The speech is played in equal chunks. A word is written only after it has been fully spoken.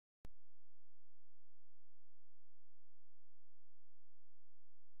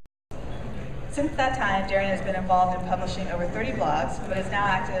Since that time, Darren has been involved in publishing over 30 blogs, but is now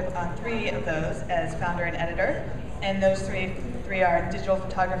active on 3 of those as founder and editor. And those three are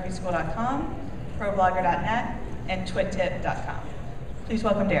digitalphotographyschool.com, ProBlogger.net, and twidtip.com. Please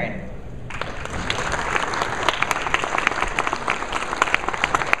welcome Darren.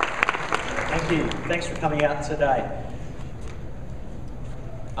 Thank you. Thanks for coming out today.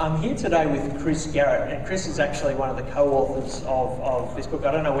 I'm here today with Chris Garrett, and Chris is actually one of the co-authors of this book.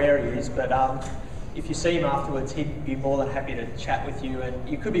 I don't know where he is, but if you see him afterwards, he'd be more than happy to chat with you, and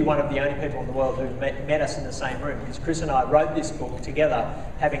you could be one of the only people in the world who met us in the same room, because Chris and I wrote this book together,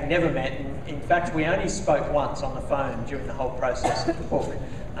 having never met. In fact, we only spoke once on the phone during the whole process of the book.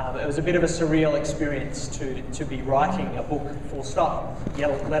 It was a bit of a surreal experience to be writing a book full stop,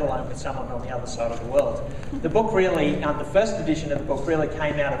 let alone with someone on the other side of the world. The book really, the first edition of the book really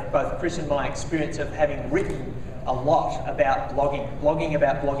came out of both Chris and my experience of having written a lot about blogging. Blogging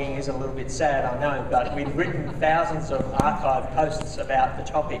about blogging is a little bit sad, I know, but we'd written thousands of archived posts about the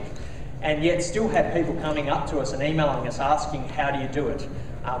topic, and yet still had people coming up to us and emailing us asking, how do you do it?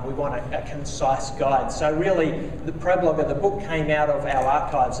 We want a concise guide. So really, the ProBlogger, the book came out of our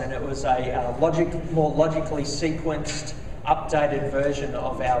archives, and it was a more logically sequenced, updated version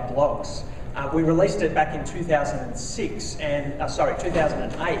of our blogs. We released it back in 2006, and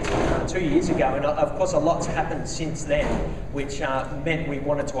 2008, 2 years ago, and of course a lot's happened since then, which meant we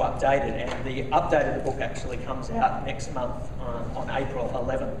wanted to update it, and the update of the book actually comes out next month on April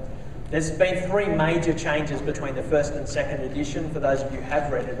 11th. There's been 3 major changes between the first and second edition, for those of you who have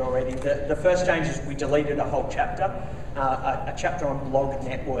read it already. The first change is we deleted a whole chapter, a chapter on blog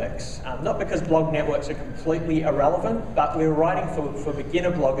networks. Not because blog networks are completely irrelevant, but we were writing for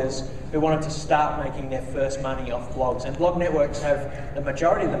beginner bloggers who wanted to start making their first money off blogs. And blog networks the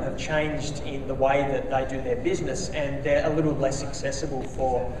majority of them have changed in the way that they do their business, and they're a little less accessible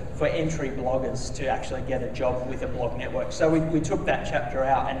for entry bloggers to actually get a job with a blog network. So we took that chapter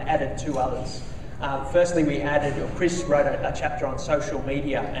out and added 2 others. Firstly, Chris wrote a chapter on social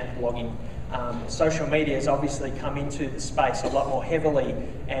media and blogging. Social media has obviously come into the space a lot more heavily,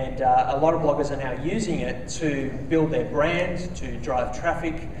 and a lot of bloggers are now using it to build their brand, to drive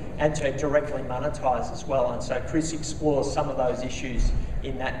traffic, and to directly monetize as well. And so Chris explores some of those issues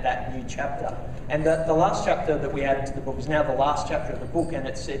in that new chapter. And the last chapter that we added to the book is now the last chapter of the book, and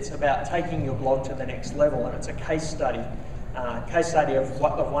it's about taking your blog to the next level, and it's a case study of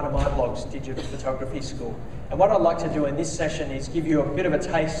one of my blogs, Digital Photography School. And what I'd like to do in this session is give you a bit of a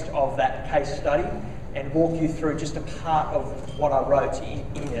taste of that case study and walk you through just a part of what I wrote in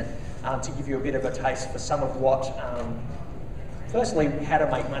it to give you a bit of a taste for some of what, firstly, how to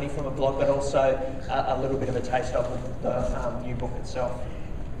make money from a blog, but also a little bit of a taste of the new book itself.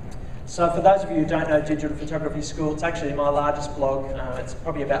 So for those of you who don't know Digital Photography School, it's actually my largest blog. It's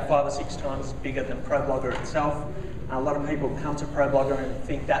probably about 5 or 6 times bigger than ProBlogger itself. A lot of people come to ProBlogger and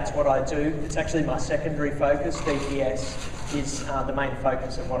think that's what I do. It's actually my secondary focus. DPS is the main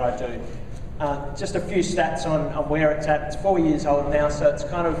focus of what I do. Just a few stats on where it's at. It's 4 years old now, so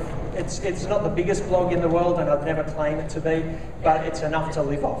it's not the biggest blog in the world, and I'd never claim it to be, but it's enough to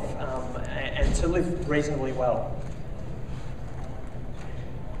live off and to live reasonably well.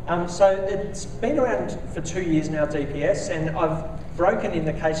 So it's been around for 2 years now, DPS, and I've broken in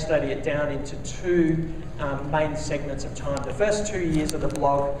the case study it down into 2 main segments of time. The first 2 years of the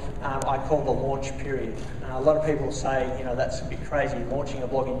blog I call the launch period. A lot of people say, that's a bit crazy, launching a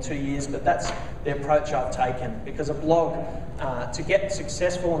blog in 2 years, but that's the approach I've taken, because a blog, to get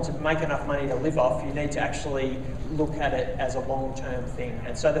successful and to make enough money to live off, you need to actually look at it as a long-term thing.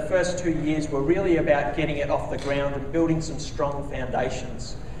 And so the first 2 years were really about getting it off the ground and building some strong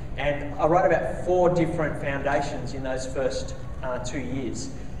foundations. And I wrote about 4 different foundations in those first 2 years,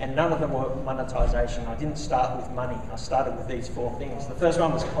 and none of them were monetization. I didn't start with money. I started with these 4 things. The first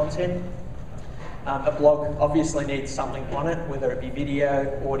one was content. A blog obviously needs something on it, whether it be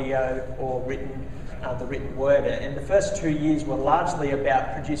video, audio, or the written word. And the first 2 years were largely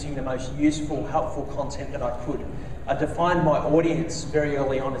about producing the most useful, helpful content that I could. I defined my audience very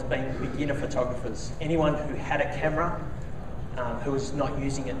early on as being beginner photographers, anyone who had a camera, who was not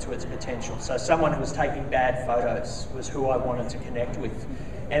using it to its potential. So someone who was taking bad photos was who I wanted to connect with.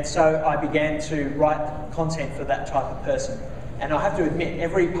 And so I began to write content for that type of person. And I have to admit,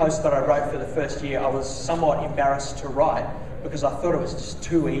 every post that I wrote for the first year, I was somewhat embarrassed to write because I thought it was just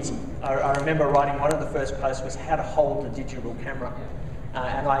too easy. I remember writing one of the first posts was how to hold a digital camera.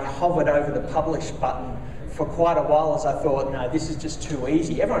 And I hovered over the publish button for quite a while as I thought, no, this is just too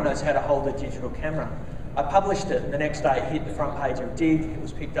easy. Everyone knows how to hold a digital camera. I published it, and the next day it hit the front page of Dig, it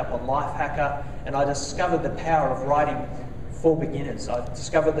was picked up on Lifehacker, and I discovered the power of writing for beginners. I've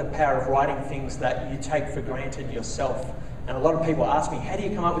discovered the power of writing things that you take for granted yourself. And a lot of people ask me, how do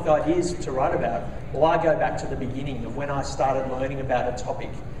you come up with ideas to write about? Well, I go back to the beginning of when I started learning about a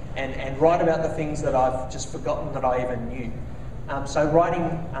topic and write about the things that I've just forgotten that I even knew. So writing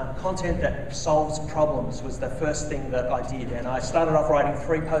content that solves problems was the first thing that I did, and I started off writing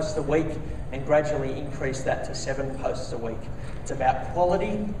 3 posts a week and gradually increased that to 7 posts a week. It's about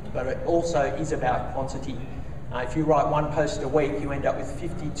quality, but it also is about quantity. If you write 1 post a week, you end up with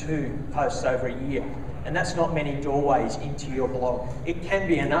 52 posts over a year, and that's not many doorways into your blog. It can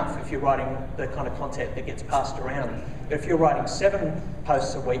be enough if you're writing the kind of content that gets passed around, but if you're writing 7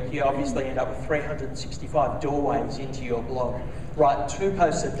 posts a week, you obviously end up with 365 doorways into your blog. Write 2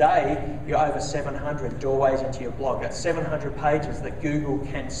 posts a day, you're over 700 doorways into your blog. That's 700 pages that Google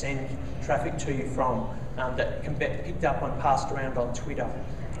can send traffic to you from, that can be picked up and passed around on Twitter,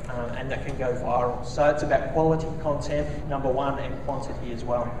 and that can go viral. So it's about quality content, number 1, and quantity as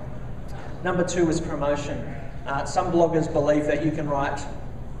well. Number 2 is promotion. Some bloggers believe that you can write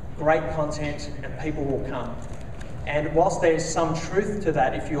great content and people will come. And whilst there's some truth to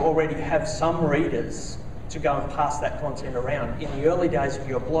that, if you already have some readers to go and pass that content around, in the early days of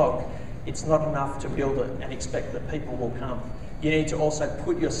your blog, it's not enough to build it and expect that people will come. You need to also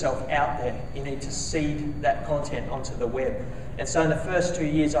put yourself out there. You need to seed that content onto the web. And so in the first 2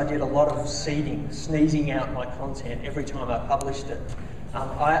 years, I did a lot of seeding, sneezing out my content every time I published it.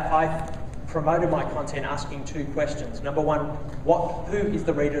 I promoted my content asking 2 questions. Number 1, who is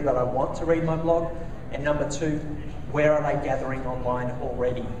the reader that I want to read my blog? And number 2, where are they gathering online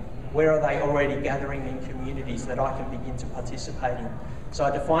already? Where are they already gathering in communities that I can begin to participate in? So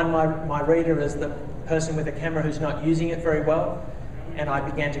I defined my reader as the person with a camera who's not using it very well, and I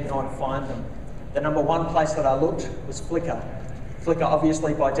began to go and find them. The number 1 place that I looked was Flickr. Flickr,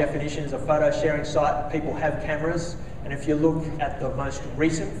 obviously, by definition, is a photo sharing site. People have cameras, and if you look at the most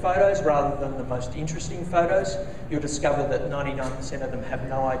recent photos rather than the most interesting photos, you'll discover that 99% of them have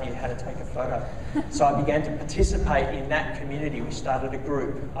no idea how to take a photo. So I began to participate in that community. We started a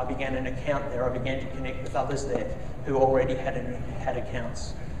group. I began an account there. I began to connect with others there who already had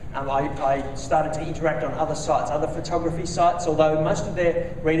accounts. I started to interact on other sites, other photography sites, although most of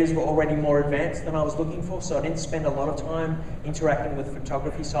their readers were already more advanced than I was looking for, so I didn't spend a lot of time interacting with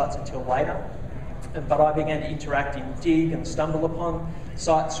photography sites until later. But I began to interact in Dig and stumble upon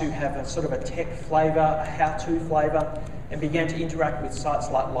sites who have a sort of a tech flavour, a how-to flavour, and began to interact with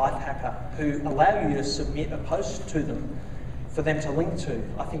sites like Lifehacker, who allow you to submit a post to them for them to link to.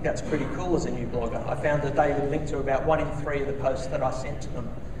 I think that's pretty cool as a new blogger. I found that they would link to about 1 in 3 of the posts that I sent to them,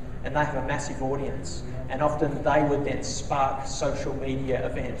 and they have a massive audience. And often they would then spark social media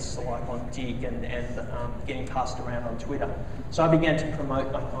events like on Dig and getting passed around on Twitter. So I began to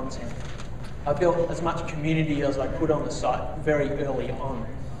promote my content. I built as much community as I could on the site very early on.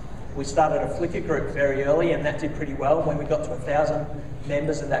 We started a Flickr group very early, and that did pretty well. When we got to 1,000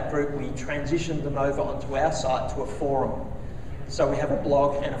 members of that group, we transitioned them over onto our site to a forum. So we have a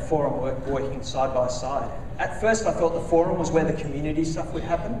blog and a forum working side by side. At first I thought the forum was where the community stuff would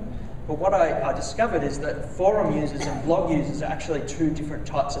happen, but what I discovered is that forum users and blog users are actually 2 different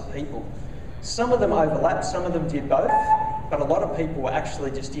types of people. Some of them overlap, some of them did both, but a lot of people were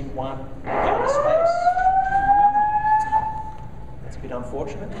actually just in one space. That's a bit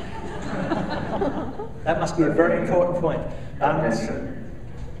unfortunate. That must be a very important point. Attention.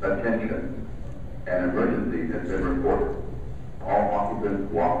 An emergency has been reported. All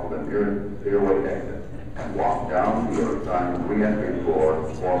occupants walk to the nearest stairway exit and walk down the assigned re-entry floor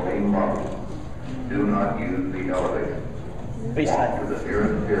or main lobby. Do not use the elevator. Be safe. Walk to the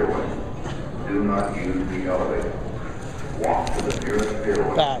nearest stairway. Do not use the elevator. Walk to the nearest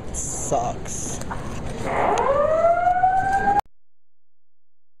stairway. That sucks.